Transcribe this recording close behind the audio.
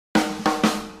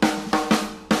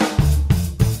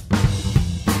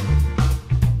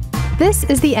This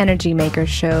is the Energy Makers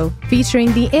Show,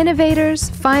 featuring the innovators,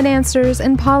 financiers,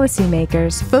 and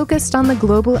policymakers focused on the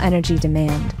global energy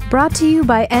demand. Brought to you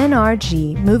by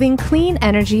NRG, moving clean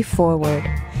energy forward.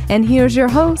 And here's your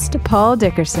host, Paul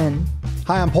Dickerson.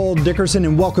 Hi, I'm Paul Dickerson,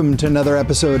 and welcome to another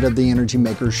episode of the Energy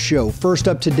Makers Show. First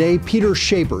up today, Peter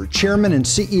Schaper, Chairman and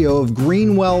CEO of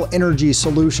Greenwell Energy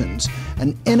Solutions,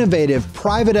 an innovative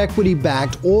private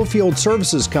equity-backed oilfield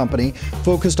services company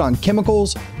focused on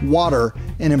chemicals, water,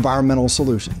 and environmental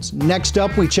solutions. Next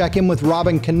up, we check in with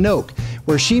Robyn Knocke,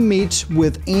 where she meets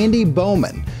with Andy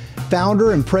Bowman,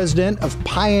 founder and president of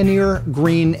Pioneer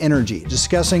Green Energy,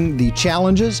 discussing the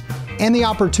challenges and the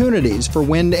opportunities for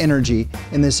wind energy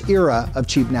in this era of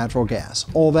cheap natural gas.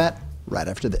 All that right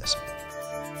after this.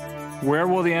 Where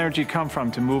will the energy come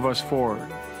from to move us forward?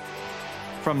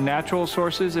 From natural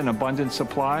sources in abundant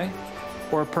supply,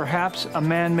 or perhaps a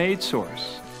man-made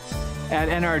source? At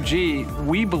NRG,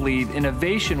 we believe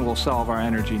innovation will solve our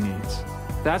energy needs.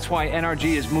 That's why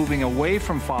NRG is moving away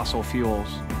from fossil fuels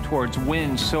towards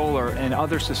wind, solar, and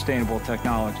other sustainable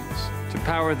technologies to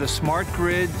power the smart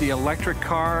grid, the electric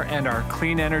car, and our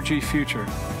clean energy future.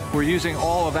 We're using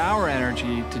all of our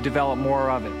energy to develop more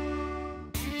of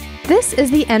it. This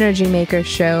is the Energy Makers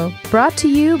Show, brought to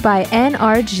you by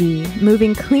NRG,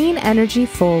 moving clean energy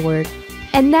forward.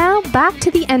 And now back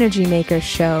to the Energy Makers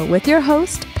Show with your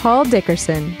host, Paul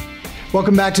Dickerson.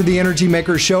 Welcome back to the Energy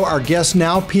Makers Show. Our guest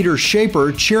now, Peter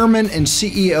Schaper, Chairman and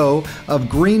CEO of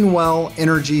Greenwell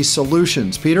Energy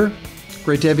Solutions. Peter,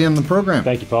 great to have you on the program.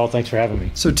 Thank you, Paul. Thanks for having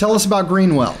me. So tell us about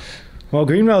Greenwell. Well,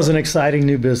 Greenwell is an exciting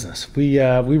new business. We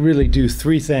really do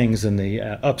three things in the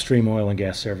upstream oil and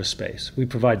gas service space. We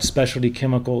provide specialty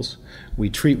chemicals, we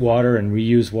treat water and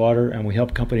reuse water, and we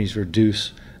help companies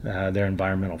reduce their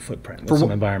environmental footprint with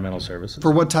some environmental services.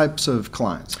 For what types of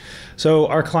clients? So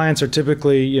our clients are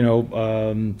typically,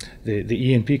 the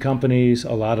E&P companies,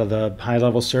 a lot of the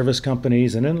high-level service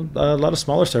companies, and then a lot of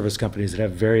smaller service companies that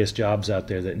have various jobs out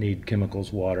there that need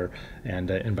chemicals, water, and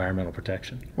environmental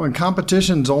protection. Well, and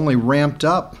competition's only ramped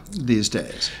up these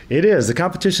days. It is. The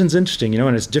competition's interesting,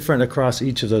 and it's different across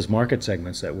each of those market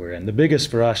segments that we're in. The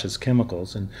biggest for us is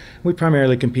chemicals, and we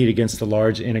primarily compete against the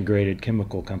large integrated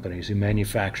chemical companies who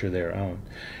manufacture their own.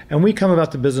 And we come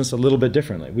about the business a little bit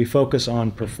differently. We focus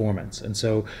on performance. And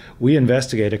so we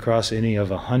investigate across any of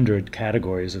 100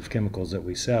 categories of chemicals that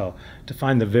we sell to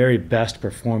find the very best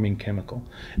performing chemical.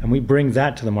 And we bring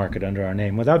that to the market under our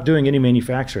name without doing any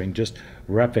manufacturing, just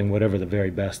repping whatever the very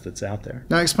best that's out there.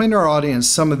 Now explain to our audience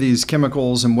some of these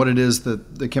chemicals and what it is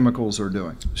that the chemicals are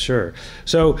doing. Sure.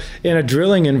 So in a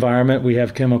drilling environment, we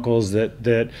have chemicals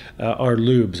that are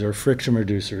lubes or friction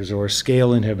reducers or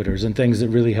scale inhibitors and things that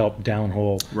really help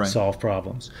downhole solve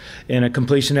problems. In a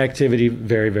completion activity,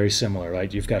 very, very similar,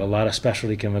 right? You've got a lot of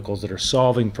specialty chemicals that are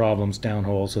solving problems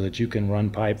downhole so that you can run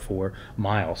pipe for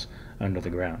miles under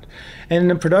the ground. And in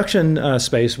the production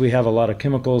space, we have a lot of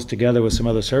chemicals together with some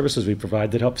other services we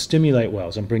provide that help stimulate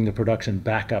wells and bring the production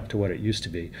back up to what it used to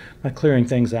be by clearing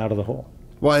things out of the hole.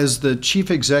 Well, as the chief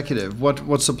executive,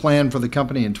 what's the plan for the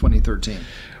company in 2013?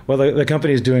 Well, the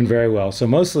company is doing very well. So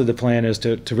mostly the plan is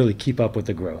to really keep up with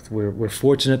the growth. We're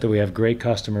fortunate that we have great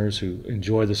customers who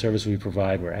enjoy the service we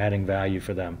provide. We're adding value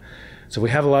for them. So we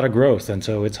have a lot of growth, and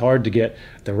so it's hard to get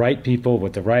the right people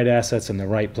with the right assets in the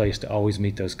right place to always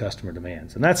meet those customer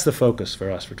demands. And that's the focus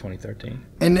for us for 2013.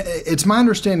 And it's my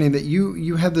understanding that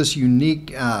you have this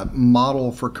unique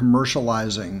model for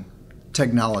commercializing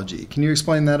technology. Can you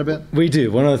explain that a bit? We do.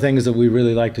 One of the things that we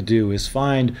really like to do is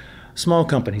find small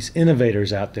companies,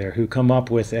 innovators out there who come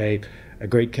up with a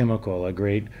great chemical, a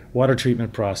great water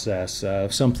treatment process,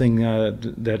 something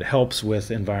that helps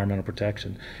with environmental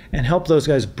protection, and help those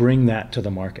guys bring that to the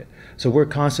market. So we're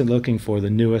constantly looking for the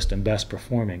newest and best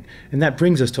performing, and that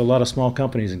brings us to a lot of small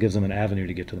companies and gives them an avenue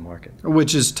to get to the market.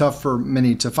 Which is tough for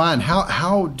many to find.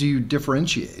 How do you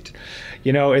differentiate?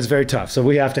 It's very tough. So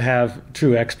we have to have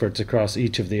true experts across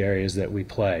each of the areas that we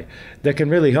play that can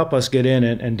really help us get in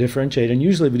and differentiate, and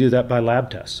usually we do that by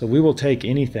lab tests. So we will take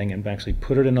anything and actually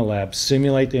put it in a lab,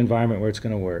 simulate the environment where it's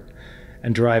going to work,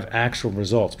 and derive actual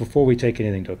results before we take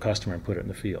anything to a customer and put it in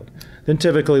the field. Then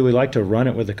typically we like to run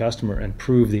it with the customer and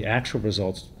prove the actual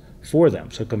results for them.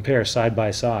 So compare side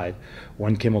by side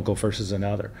one chemical versus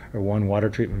another, or one water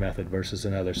treatment method versus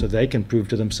another, so they can prove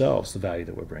to themselves the value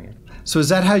that we're bringing. So is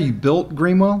that how you built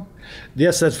Greenwell?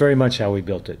 Yes, that's very much how we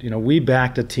built it. We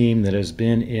backed a team that has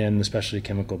been in the specialty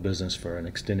chemical business for an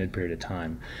extended period of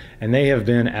time, and they have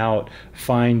been out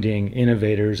finding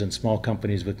innovators and small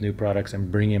companies with new products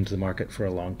and bringing them to the market for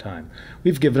a long time.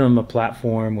 We've given them a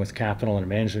platform with capital and a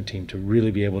management team to really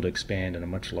be able to expand in a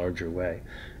much larger way.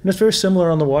 And it's very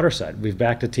similar on the water water side. We've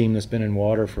backed a team that's been in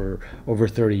water for over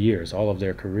 30 years, all of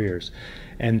their careers.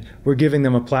 And we're giving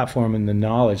them a platform and the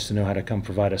knowledge to know how to come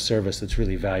provide a service that's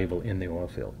really valuable in the oil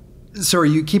field. So are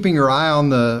you keeping your eye on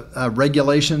the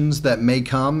regulations that may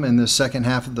come in the second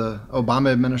half of the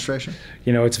Obama administration?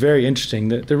 You know, it's very interesting.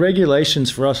 The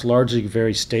regulations for us largely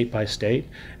vary state by state.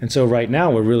 And so right now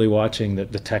we're really watching the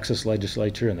Texas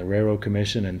legislature and the Railroad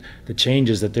Commission and the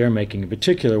changes that they're making. In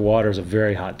particular, water is a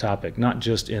very hot topic, not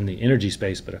just in the energy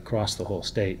space, but across the whole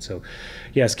state. So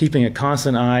yes, keeping a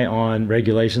constant eye on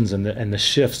regulations and the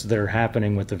shifts that are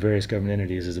happening with the various government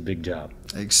entities is a big job.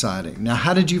 Exciting. Now,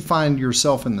 how did you find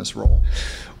yourself in this role?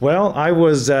 Well, I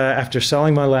was, after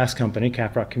selling my last company,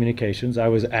 Caprock Communications, I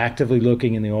was actively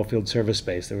looking in the oilfield service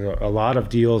space. There were a lot of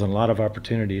deals and a lot of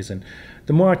opportunities. And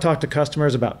the more I talked to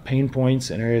customers about pain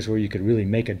points and areas where you could really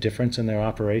make a difference in their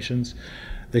operations,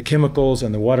 the chemicals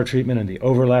and the water treatment and the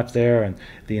overlap there and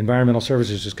the environmental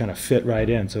services just kind of fit right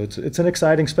in. So it's an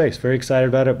exciting space. Very excited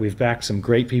about it. We've backed some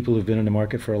great people who've been in the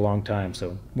market for a long time,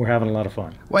 so we're having a lot of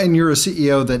fun. Well, and you're a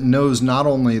CEO that knows not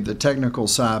only the technical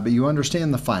side, but you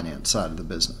understand the finance side of the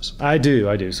business. I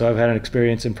do. So I've had an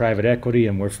experience in private equity,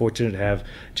 and we're fortunate to have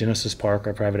Genesis Park,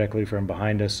 our private equity firm,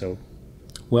 behind us. So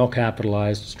well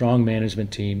capitalized, strong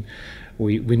management team.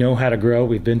 We know how to grow.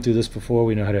 We've been through this before.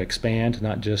 We know how to expand,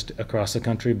 not just across the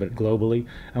country, but globally.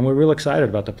 And we're real excited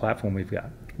about the platform we've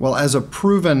got. Well, as a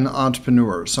proven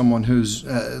entrepreneur, someone who's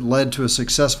led to a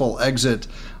successful exit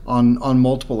on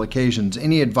multiple occasions,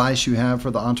 any advice you have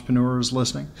for the entrepreneurs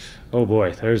listening? Oh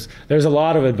boy, there's a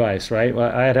lot of advice, right?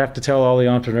 Well, I'd have to tell all the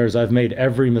entrepreneurs I've made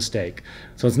every mistake.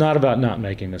 So it's not about not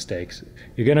making mistakes.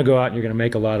 You're going to go out and you're going to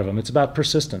make a lot of them. It's about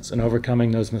persistence and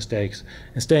overcoming those mistakes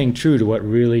and staying true to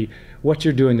what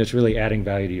you're doing that's really adding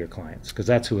value to your clients, because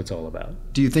that's who it's all about.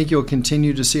 Do you think you'll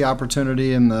continue to see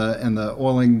opportunity in the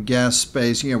oil and gas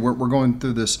space? You know, we're going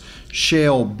through this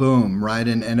shale boom, right?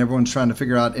 And everyone's trying to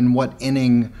figure out in what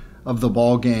inning of the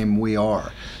ball game we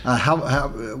are.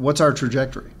 What's our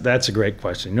trajectory? That's a great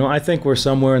question. I think we're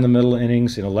somewhere in the middle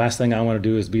innings. Last thing I want to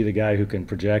do is be the guy who can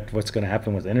project what's going to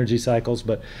happen with energy cycles,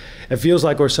 but it feels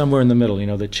like we're somewhere in the middle.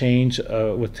 The change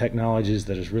with technologies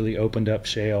that has really opened up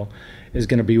shale is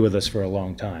going to be with us for a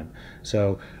long time.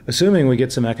 So assuming we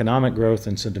get some economic growth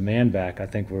and some demand back, I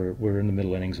think we're in the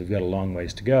middle innings. We've got a long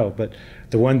ways to go. But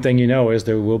the one thing is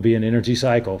there will be an energy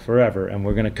cycle forever, and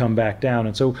we're going to come back down.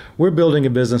 And so we're building a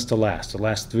business to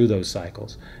last through those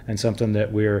cycles, and something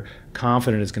that we're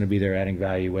confident is going to be there adding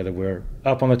value, whether we're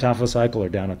up on the top of the cycle or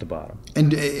down at the bottom.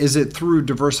 And is it through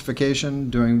diversification,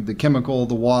 doing the chemical,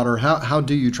 the water? How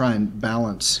do you try and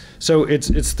balance? So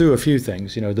it's through a few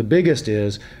things. The biggest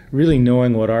is really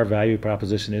knowing what our value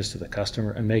proposition is to the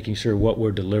customer and making sure what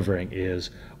we're delivering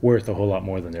is worth a whole lot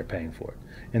more than they're paying for it.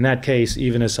 In that case,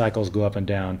 even as cycles go up and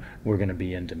down, we're going to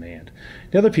be in demand.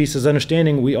 The other piece is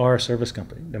understanding we are a service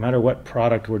company. No matter what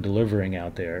product we're delivering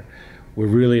out there, we're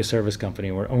really a service company,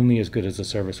 and we're only as good as the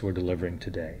service we're delivering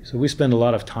today. So we spend a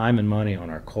lot of time and money on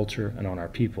our culture and on our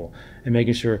people, and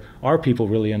making sure our people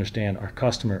really understand our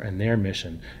customer and their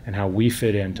mission and how we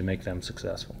fit in to make them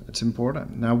successful. It's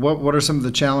important. Now, what are some of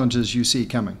the challenges you see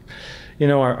coming?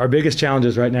 Our biggest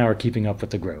challenges right now are keeping up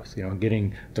with the growth,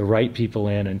 getting the right people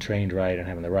in and trained right and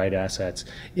having the right assets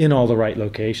in all the right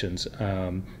locations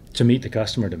to meet the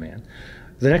customer demand.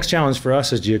 The next challenge for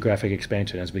us is geographic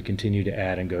expansion as we continue to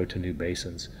add and go to new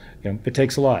basins. It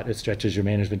takes a lot. It stretches your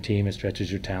management team, it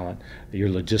stretches your talent, your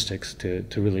logistics to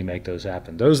really make those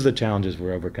happen. Those are the challenges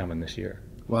we're overcoming this year.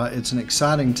 Well, it's an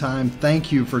exciting time.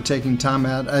 Thank you for taking time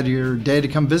out of your day to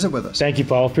come visit with us. Thank you,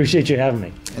 Paul. Appreciate you having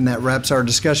me. And that wraps our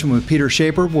discussion with Peter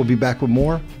Shaper. We'll be back with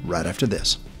more right after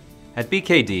this. At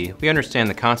BKD, we understand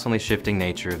the constantly shifting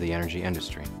nature of the energy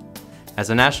industry. As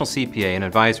a national CPA and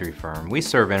advisory firm, we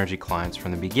serve energy clients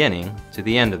from the beginning to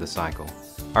the end of the cycle.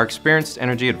 Our experienced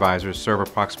energy advisors serve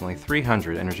approximately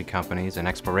 300 energy companies in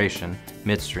exploration,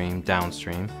 midstream,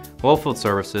 downstream, oilfield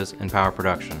services, and power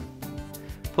production.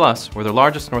 Plus, we're the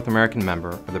largest North American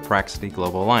member of the Praxity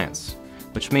Global Alliance,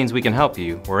 which means we can help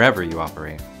you wherever you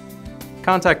operate.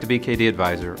 Contact a BKD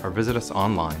advisor or visit us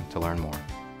online to learn more.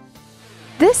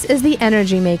 This is the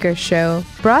Energy Makers Show,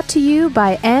 brought to you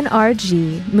by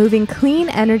NRG, moving clean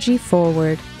energy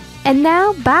forward. And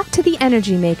now, back to the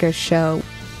Energy Makers Show.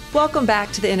 Welcome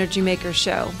back to the Energy Makers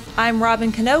Show. I'm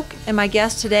Robyn Knocke, and my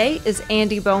guest today is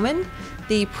Andy Bowman,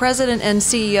 the President and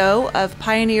CEO of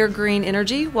Pioneer Green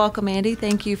Energy. Welcome, Andy.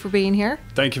 Thank you for being here.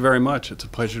 Thank you very much. It's a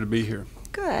pleasure to be here.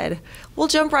 Good. We'll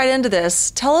jump right into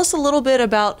this. Tell us a little bit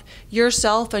about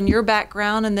yourself and your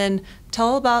background, and then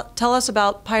tell us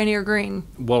about Pioneer Green.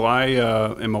 Well, I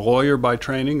am a lawyer by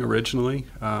training originally.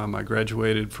 I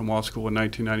graduated from law school in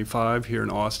 1995 here in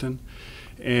Austin.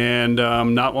 And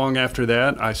not long after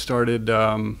that, I started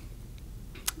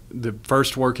the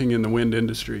first working in the wind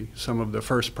industry. Some of the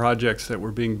first projects that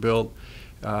were being built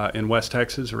in West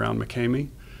Texas around McCamey.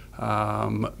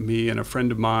 Me and a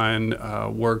friend of mine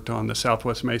worked on the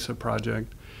Southwest Mesa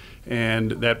project,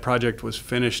 and that project was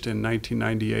finished in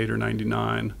 1998 or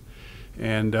 99.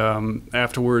 And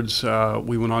afterwards,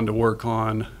 we went on to work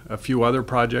on a few other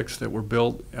projects that were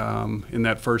built in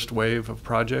that first wave of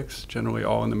projects, generally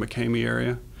all in the McCamey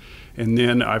area. And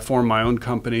then I formed my own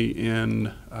company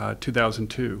in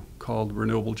 2002 called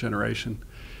Renewable Generation.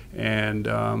 And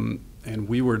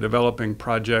we were developing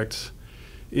projects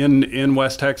in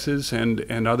West Texas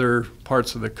and other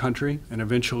parts of the country, and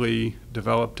eventually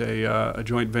developed a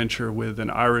joint venture with an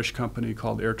Irish company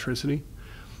called Airtricity.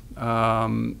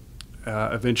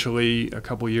 Eventually, a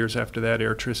couple years after that,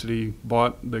 Airtricity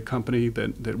bought the company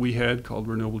that we had called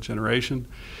Renewable Generation.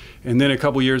 And then a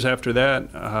couple years after that,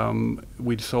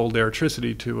 we sold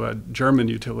Airtricity to a German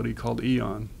utility called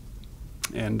E.ON.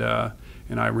 And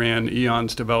I ran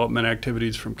E.ON's development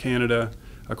activities from Canada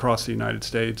across the United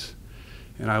States.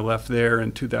 And I left there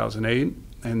in 2008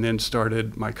 and then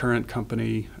started my current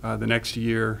company the next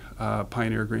year,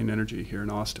 Pioneer Green Energy here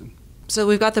in Austin. So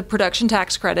we've got the production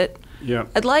tax credit. Yeah.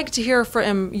 I'd like to hear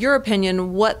from your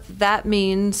opinion what that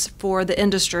means for the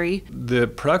industry. The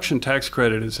production tax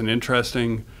credit is an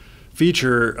interesting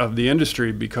feature of the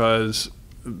industry because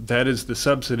that is the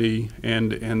subsidy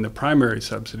and the primary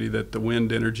subsidy that the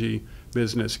wind energy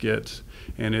business gets.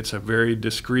 And it's a very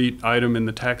discrete item in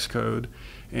the tax code,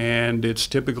 and it's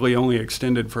typically only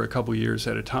extended for a couple years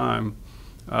at a time.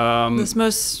 This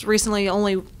most recently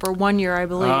only for 1 year, I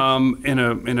believe.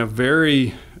 In a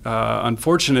very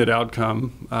unfortunate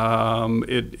outcome,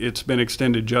 it's been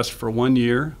extended just for 1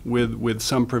 year with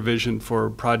some provision for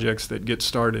projects that get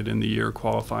started in the year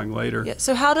qualifying later. Yeah.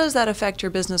 So how does that affect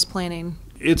your business planning?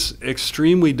 It's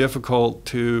extremely difficult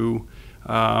to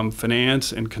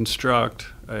finance and construct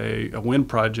a wind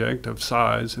project of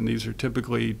size, and these are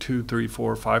typically $200, $300,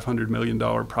 $400, $500 million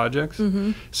projects.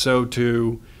 Mm-hmm. So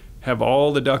to have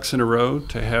all the ducks in a row,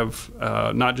 to have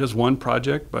not just one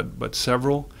project but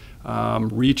several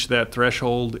reach that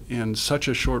threshold in such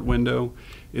a short window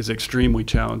is extremely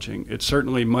challenging. It's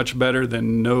certainly much better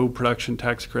than no production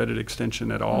tax credit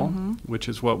extension at all, mm-hmm. which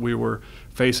is what we were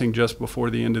facing just before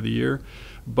the end of the year.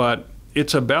 But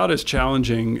it's about as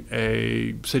challenging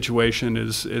a situation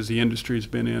as the industry's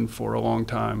been in for a long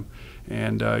time.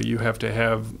 And you have to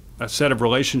have a set of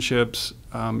relationships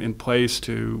in place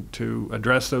to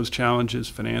address those challenges,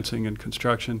 financing and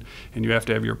construction, and you have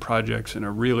to have your projects in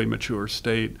a really mature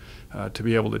state to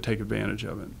be able to take advantage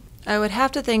of it. I would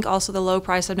have to think also the low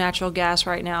price of natural gas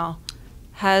right now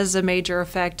has a major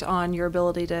effect on your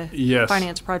ability to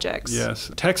finance projects. Yes.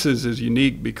 Texas is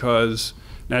unique because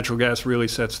natural gas really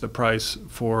sets the price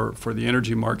for the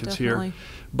energy markets Definitely. Here.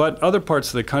 But other parts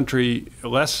of the country,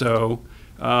 less so.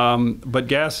 But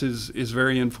gas is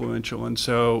very influential, and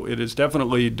so it has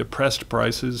definitely depressed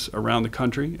prices around the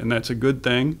country, and that's a good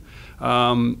thing.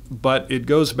 But it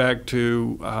goes back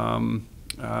to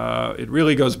it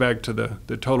really goes back to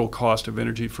the total cost of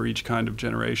energy for each kind of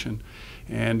generation.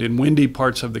 And in windy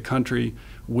parts of the country,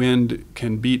 wind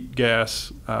can beat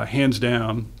gas hands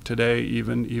down today,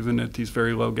 even at these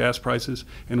very low gas prices.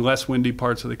 In less windy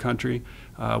parts of the country,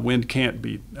 wind can't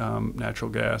beat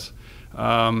natural gas.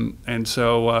 And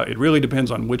so it really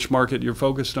depends on which market you're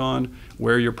focused on,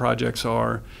 where your projects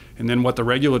are, and then what the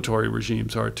regulatory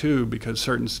regimes are too, because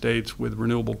certain states with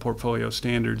renewable portfolio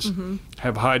standards mm-hmm.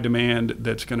 have high demand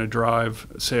that's going to drive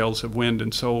sales of wind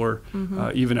and solar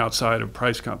mm-hmm. Even outside of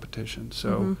price competition. So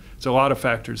mm-hmm. it's a lot of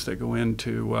factors that go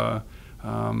into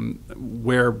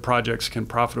where projects can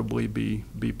profitably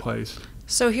be placed.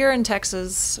 So here in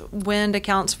Texas, wind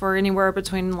accounts for anywhere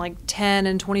between like 10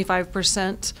 and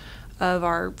 25% of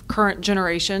our current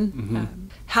generation. Mm-hmm.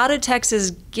 How did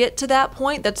Texas get to that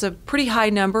point? That's a pretty high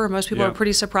number. Most people are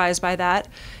pretty surprised by that.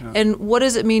 Yeah. And what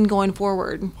does it mean going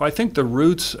forward? Well, I think the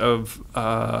roots of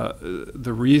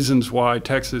the reasons why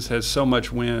Texas has so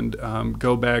much wind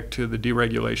go back to the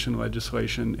deregulation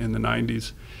legislation in the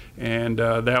 90s. And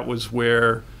that was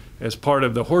where, as part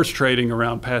of the horse trading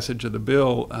around passage of the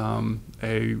bill,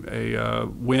 a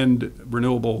wind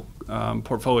renewable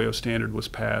portfolio standard was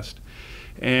passed.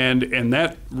 And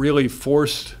that really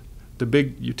forced the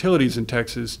big utilities in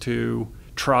Texas to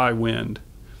try wind.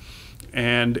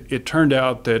 And it turned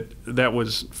out that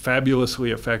was fabulously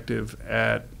effective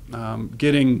at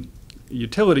getting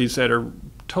utilities that are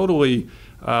totally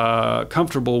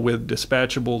comfortable with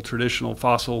dispatchable traditional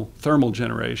fossil thermal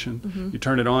generation. You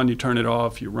turn it on, you turn it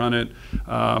off, you run it,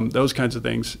 those kinds of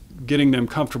things, getting them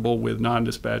comfortable with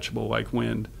non-dispatchable like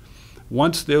wind.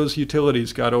 Once those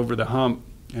utilities got over the hump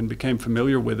and became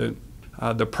familiar with it,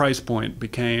 the price point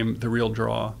became the real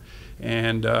draw.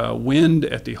 And wind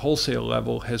at the wholesale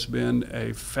level has been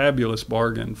a fabulous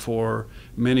bargain for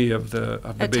many of the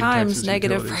big Texas utilities. At times,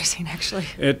 negative pricing, actually.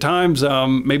 At times,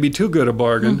 maybe too good a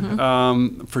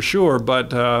bargain, for sure.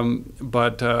 But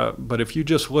if you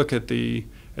just look at the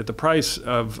price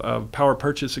of power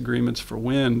purchase agreements for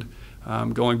wind,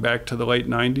 going back to the late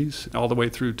 90s all the way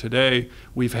through today,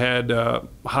 we've had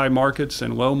high markets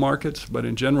and low markets, but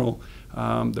in general,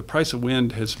 the price of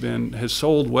wind has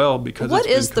sold well because what it's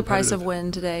been is the price of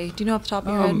wind today? Do you know off the top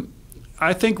of your head?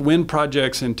 I think wind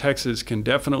projects in Texas can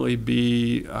definitely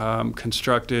be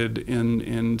constructed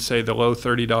in say the low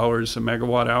 $30 a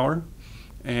megawatt hour,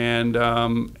 and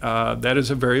that is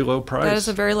a very low price. That is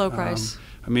a very low price.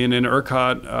 I mean, in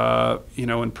ERCOT,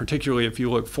 and particularly if you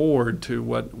look forward to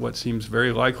what seems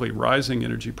very likely rising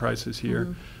energy prices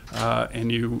here,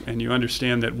 and you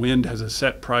understand that wind has a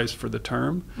set price for the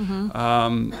term,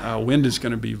 wind is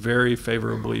going to be very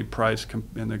favorably priced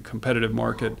in the competitive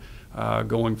market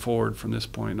going forward from this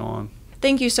point on.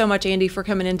 Thank you so much, Andy, for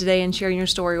coming in today and sharing your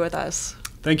story with us.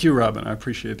 Thank you, Robyn. I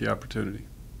appreciate the opportunity.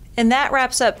 And that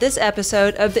wraps up this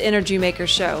episode of The Energy Makers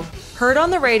Show, heard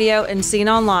on the radio and seen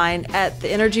online at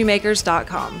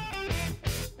TheEnergyMakers.com.